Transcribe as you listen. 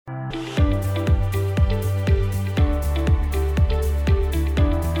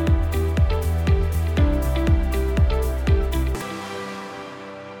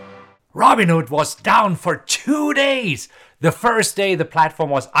Robinhood was down for 2 days. The first day the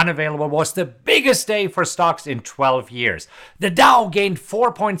platform was unavailable was the biggest day for stocks in 12 years. The Dow gained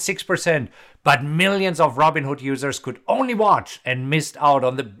 4.6%, but millions of Robinhood users could only watch and missed out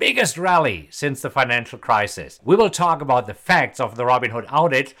on the biggest rally since the financial crisis. We will talk about the facts of the Robinhood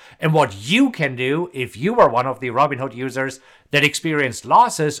outage and what you can do if you were one of the Robinhood users that experienced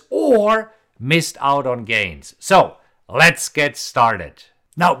losses or missed out on gains. So, let's get started.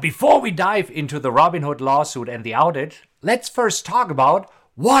 Now, before we dive into the Robinhood lawsuit and the outage, let's first talk about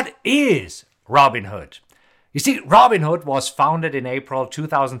what is Robinhood. You see, Robinhood was founded in April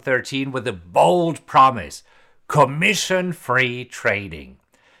 2013 with a bold promise: commission-free trading.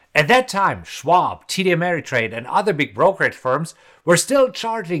 At that time, Schwab, TD Ameritrade, and other big brokerage firms were still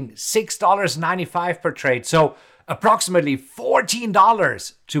charging $6.95 per trade, so approximately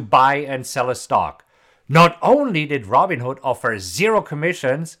 $14 to buy and sell a stock. Not only did Robinhood offer zero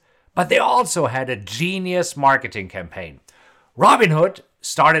commissions, but they also had a genius marketing campaign. Robinhood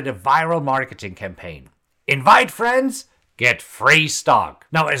started a viral marketing campaign. Invite friends, get free stock.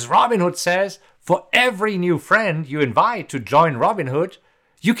 Now, as Robinhood says, for every new friend you invite to join Robinhood,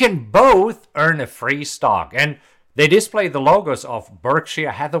 you can both earn a free stock. And they display the logos of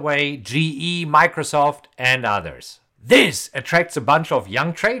Berkshire Hathaway, GE, Microsoft, and others. This attracts a bunch of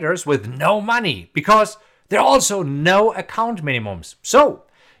young traders with no money because there are also no account minimums. So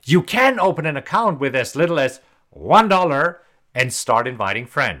you can open an account with as little as $1 and start inviting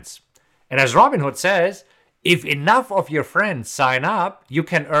friends. And as Robinhood says, if enough of your friends sign up, you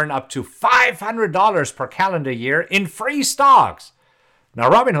can earn up to $500 per calendar year in free stocks. Now,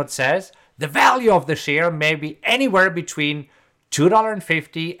 Robinhood says the value of the share may be anywhere between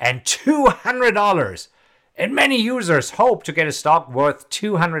 $2.50 and $200. And many users hope to get a stock worth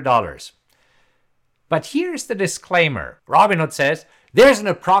 $200. But here's the disclaimer. Robinhood says there's an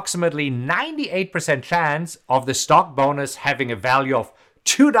approximately 98% chance of the stock bonus having a value of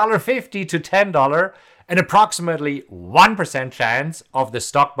 $2.50 to $10, and approximately 1% chance of the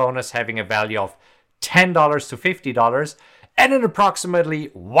stock bonus having a value of $10 to $50, and an approximately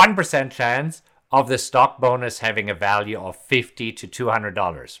 1% chance of the stock bonus having a value of $50 to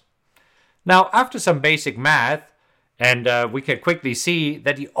 $200. Now, after some basic math, and we can quickly see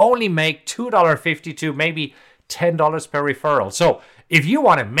that you only make $2.50 to maybe $10 per referral. So if you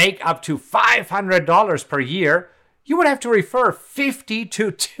want to make up to $500 per year, you would have to refer 50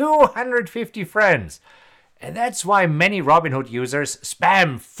 to 250 friends. And that's why many Robinhood users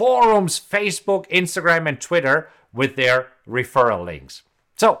spam forums, Facebook, Instagram, and Twitter with their referral links.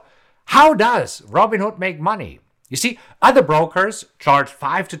 So how does Robinhood make money? You see, other brokers charge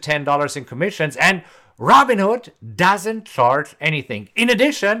 $5 to $10 in commissions, and Robinhood doesn't charge anything. In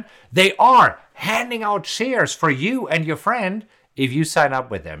addition, they are handing out shares for you and your friend if you sign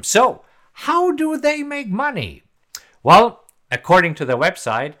up with them. So, how do they make money? Well, according to their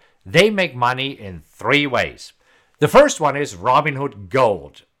website, they make money in 3 ways. The first one is Robinhood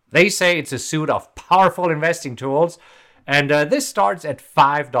Gold. They say it's a suite of powerful investing tools, and this starts at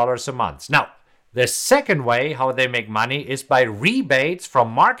 $5 a month. Now, the second way how they make money is by rebates from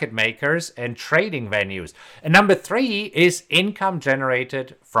market makers and trading venues. And number 3 is income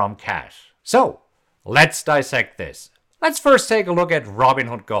generated from cash. So, let's dissect this. Let's first take a look at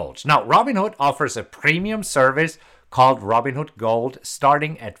Robinhood Gold. Now, Robinhood offers a premium service called Robinhood Gold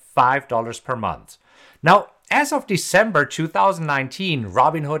starting at $5 per month. Now, as of December 2019,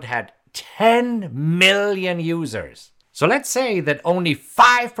 Robinhood had 10 million users. So let's say that only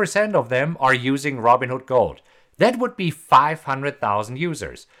 5% of them are using Robinhood Gold. That would be 500,000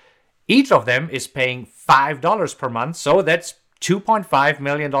 users. Each of them is paying $5 per month, so that's $2.5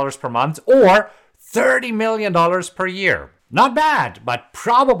 million per month or $30 million per year. Not bad, but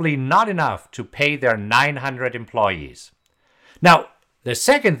probably not enough to pay their 900 employees. Now, the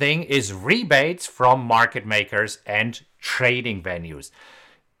second thing is rebates from market makers and trading venues.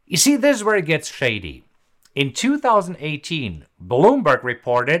 You see, this is where it gets shady. In 2018, Bloomberg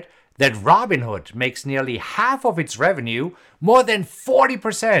reported that Robinhood makes nearly half of its revenue, more than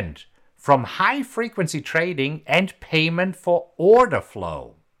 40%, from high-frequency trading and payment for order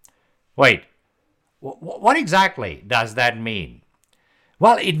flow. Wait, what exactly does that mean?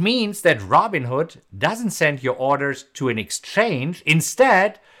 Well, it means that Robinhood doesn't send your orders to an exchange.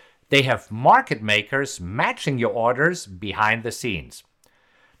 Instead, they have market makers matching your orders behind the scenes.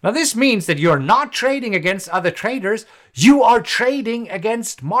 Now, this means that you're not trading against other traders, you are trading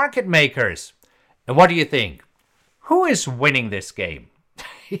against market makers. And what do you think? Who is winning this game?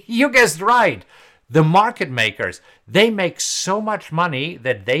 You guessed right. The market makers. They make so much money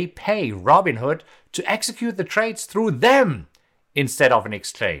that they pay Robinhood to execute the trades through them instead of an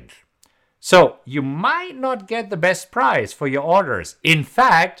exchange. So you might not get the best price for your orders. In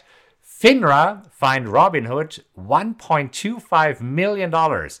fact, FINRA fined Robinhood $1.25 million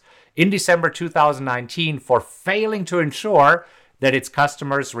in December 2019 for failing to ensure that its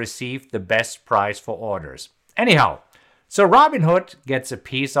customers received the best price for orders. Anyhow, so Robinhood gets a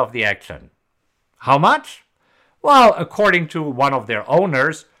piece of the action. How much? Well, according to one of their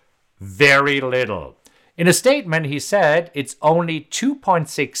owners, very little. In a statement, he said it's only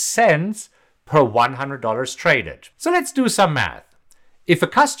 2.6 cents per $100 traded. So let's do some math. If a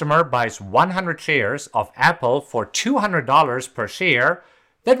customer buys 100 shares of Apple for $200 per share,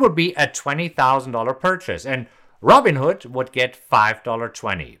 that would be a $20,000 purchase, and Robinhood would get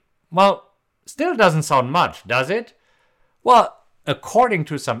 $5.20. Well, still doesn't sound much, does it? Well, according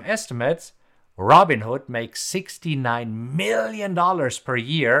to some estimates, Robinhood makes $69 million per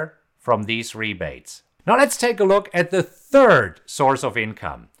year from these rebates. Now let's take a look at the third source of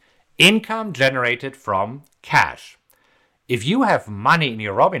income. Income generated from cash. If you have money in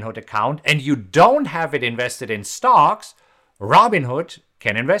your Robinhood account and you don't have it invested in stocks, Robinhood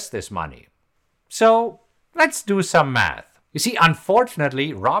can invest this money. So let's do some math. You see,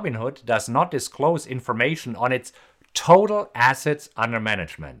 unfortunately, Robinhood does not disclose information on its total assets under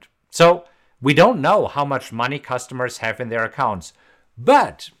management. So we don't know how much money customers have in their accounts.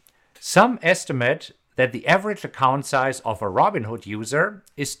 But some estimate that the average account size of a Robinhood user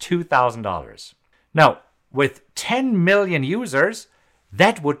is $2,000. Now, with 10 million users,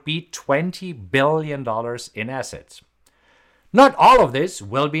 that would be $20 billion in assets. Not all of this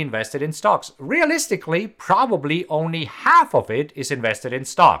will be invested in stocks. Realistically, probably only half of it is invested in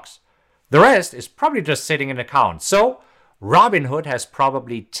stocks. The rest is probably just sitting in accounts. So Robinhood has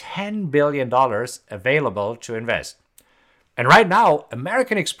probably $10 billion available to invest. And right now,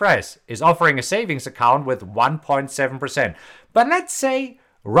 American Express is offering a savings account with 1.7%. But let's say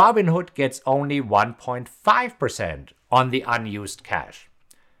Robinhood gets only 1.5% on the unused cash.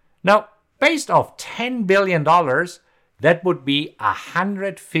 Now, based off $10 billion, that would be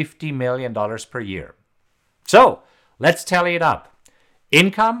 $150 million per year. So let's tally it up.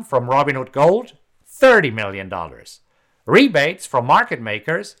 Income from Robinhood Gold, $30 million. Rebates from market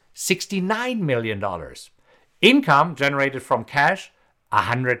makers, $69 million. Income generated from cash,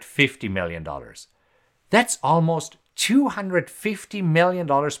 $150 million. That's almost $250 million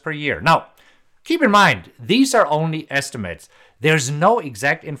per year. Now, keep in mind, these are only estimates. There's no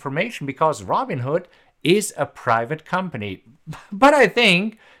exact information because Robinhood is a private company. But I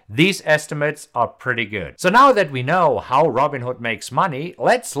think these estimates are pretty good. So now that we know how Robinhood makes money,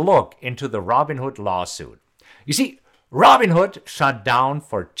 let's look into the Robinhood lawsuit. You see, Robinhood shut down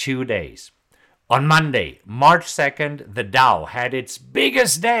for 2 days. On Monday, March 2nd, the Dow had its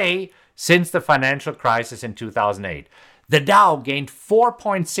biggest day since the financial crisis in 2008. The Dow gained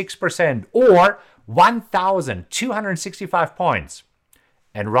 4.6% or 1,265 points.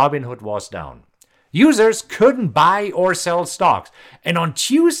 And Robinhood was down. Users couldn't buy or sell stocks. And on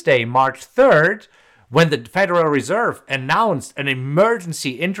Tuesday, March 3rd, when the Federal Reserve announced an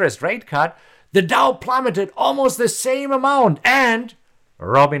emergency interest rate cut, the Dow plummeted almost the same amount and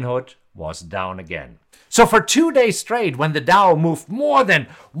Robinhood was down again. So for 2 days straight, when the Dow moved more than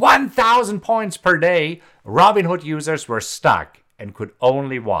 1,000 points per day, Robinhood users were stuck and could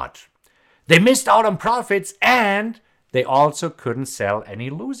only watch. They missed out on profits and they also couldn't sell any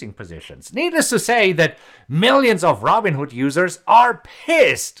losing positions. Needless to say that millions of Robinhood users are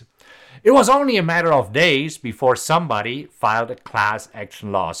pissed. It was only a matter of days before somebody filed a class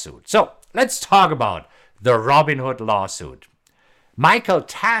action lawsuit. So let's talk about the Robinhood lawsuit. Michael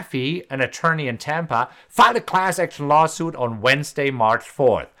Taffy, an attorney in Tampa, filed a class action lawsuit on Wednesday, March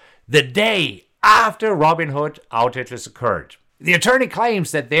 4th, the day after Robinhood outages occurred. The attorney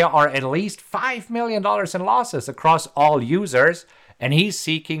claims that there are at least $5 million in losses across all users, and he's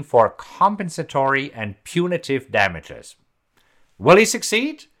seeking for compensatory and punitive damages. Will he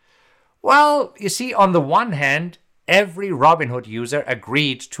succeed? Well, you see, on the one hand, every Robinhood user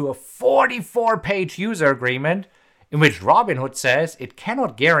agreed to a 44-page user agreement in which Robinhood says it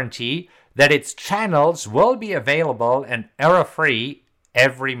cannot guarantee that its channels will be available and error-free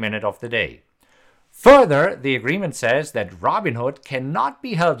every minute of the day. Further, the agreement says that Robinhood cannot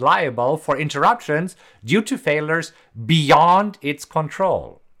be held liable for interruptions due to failures beyond its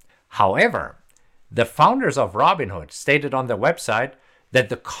control. However, the founders of Robinhood stated on their website that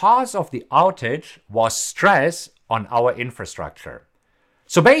the cause of the outage was stress on our infrastructure.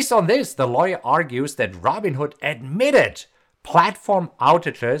 So based on this, the lawyer argues that Robinhood admitted platform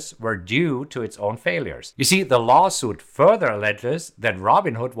outages were due to its own failures. You see, the lawsuit further alleges that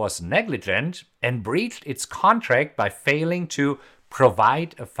Robinhood was negligent and breached its contract by failing to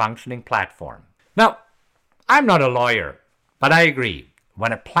provide a functioning platform. Now, I'm not a lawyer, but I agree.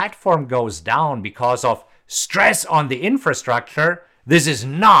 When a platform goes down because of stress on the infrastructure, this is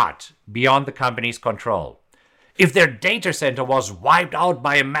not beyond the company's control. If their data center was wiped out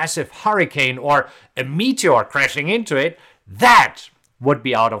by a massive hurricane or a meteor crashing into it, that would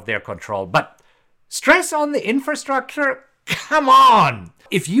be out of their control. But stress on the infrastructure? Come on!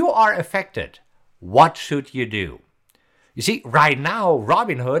 If you are affected, what should you do? You see, right now,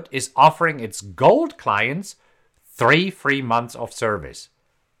 Robinhood is offering its gold clients 3 free months of service.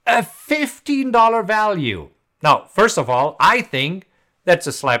 A $15 value. Now, first of all, I think that's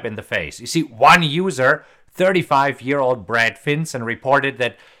a slap in the face. You see, one user, 35-year-old Brad Finson, reported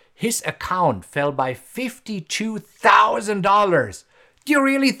that his account fell by $52,000. Do you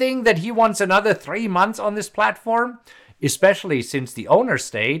really think that he wants another 3 months on this platform? Especially since the owner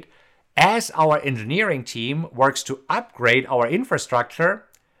state, as our engineering team works to upgrade our infrastructure,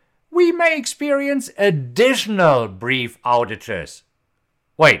 we may experience additional brief outages.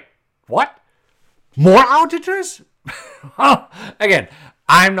 Wait, what? More outages? Again,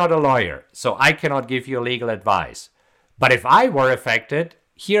 I'm not a lawyer, so I cannot give you legal advice. But if I were affected,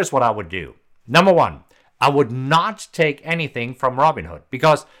 here's what I would do. Number one, I would not take anything from Robinhood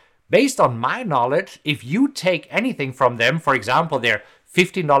because based on my knowledge, if you take anything from them, for example, their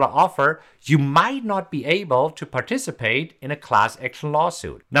 $15 offer, you might not be able to participate in a class action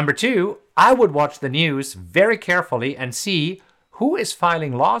lawsuit. Number two, I would watch the news very carefully and see who is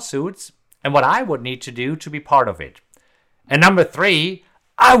filing lawsuits and what I would need to do to be part of it. And number three,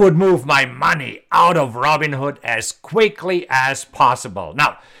 I would move my money out of Robinhood as quickly as possible.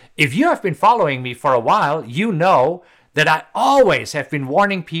 Now, if you have been following me for a while, you know that I always have been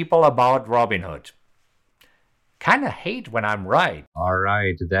warning people about Robinhood. Kinda hate when I'm right. All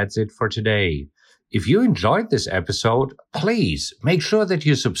right, that's it for today. If you enjoyed this episode, please make sure that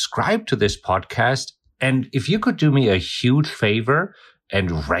you subscribe to this podcast. And if you could do me a huge favor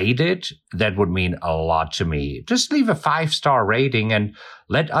and rate it, that would mean a lot to me. Just leave a 5-star rating and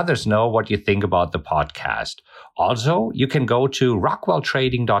let others know what you think about the podcast. Also, you can go to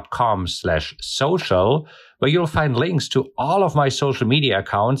rockwelltrading.com/social, where you'll find links to all of my social media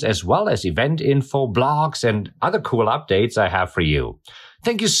accounts, as well as event info, blogs, and other cool updates I have for you.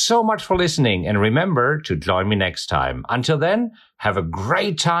 Thank you so much for listening, and remember to join me next time. Until then, have a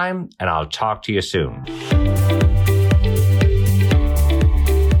great time, and I'll talk to you soon.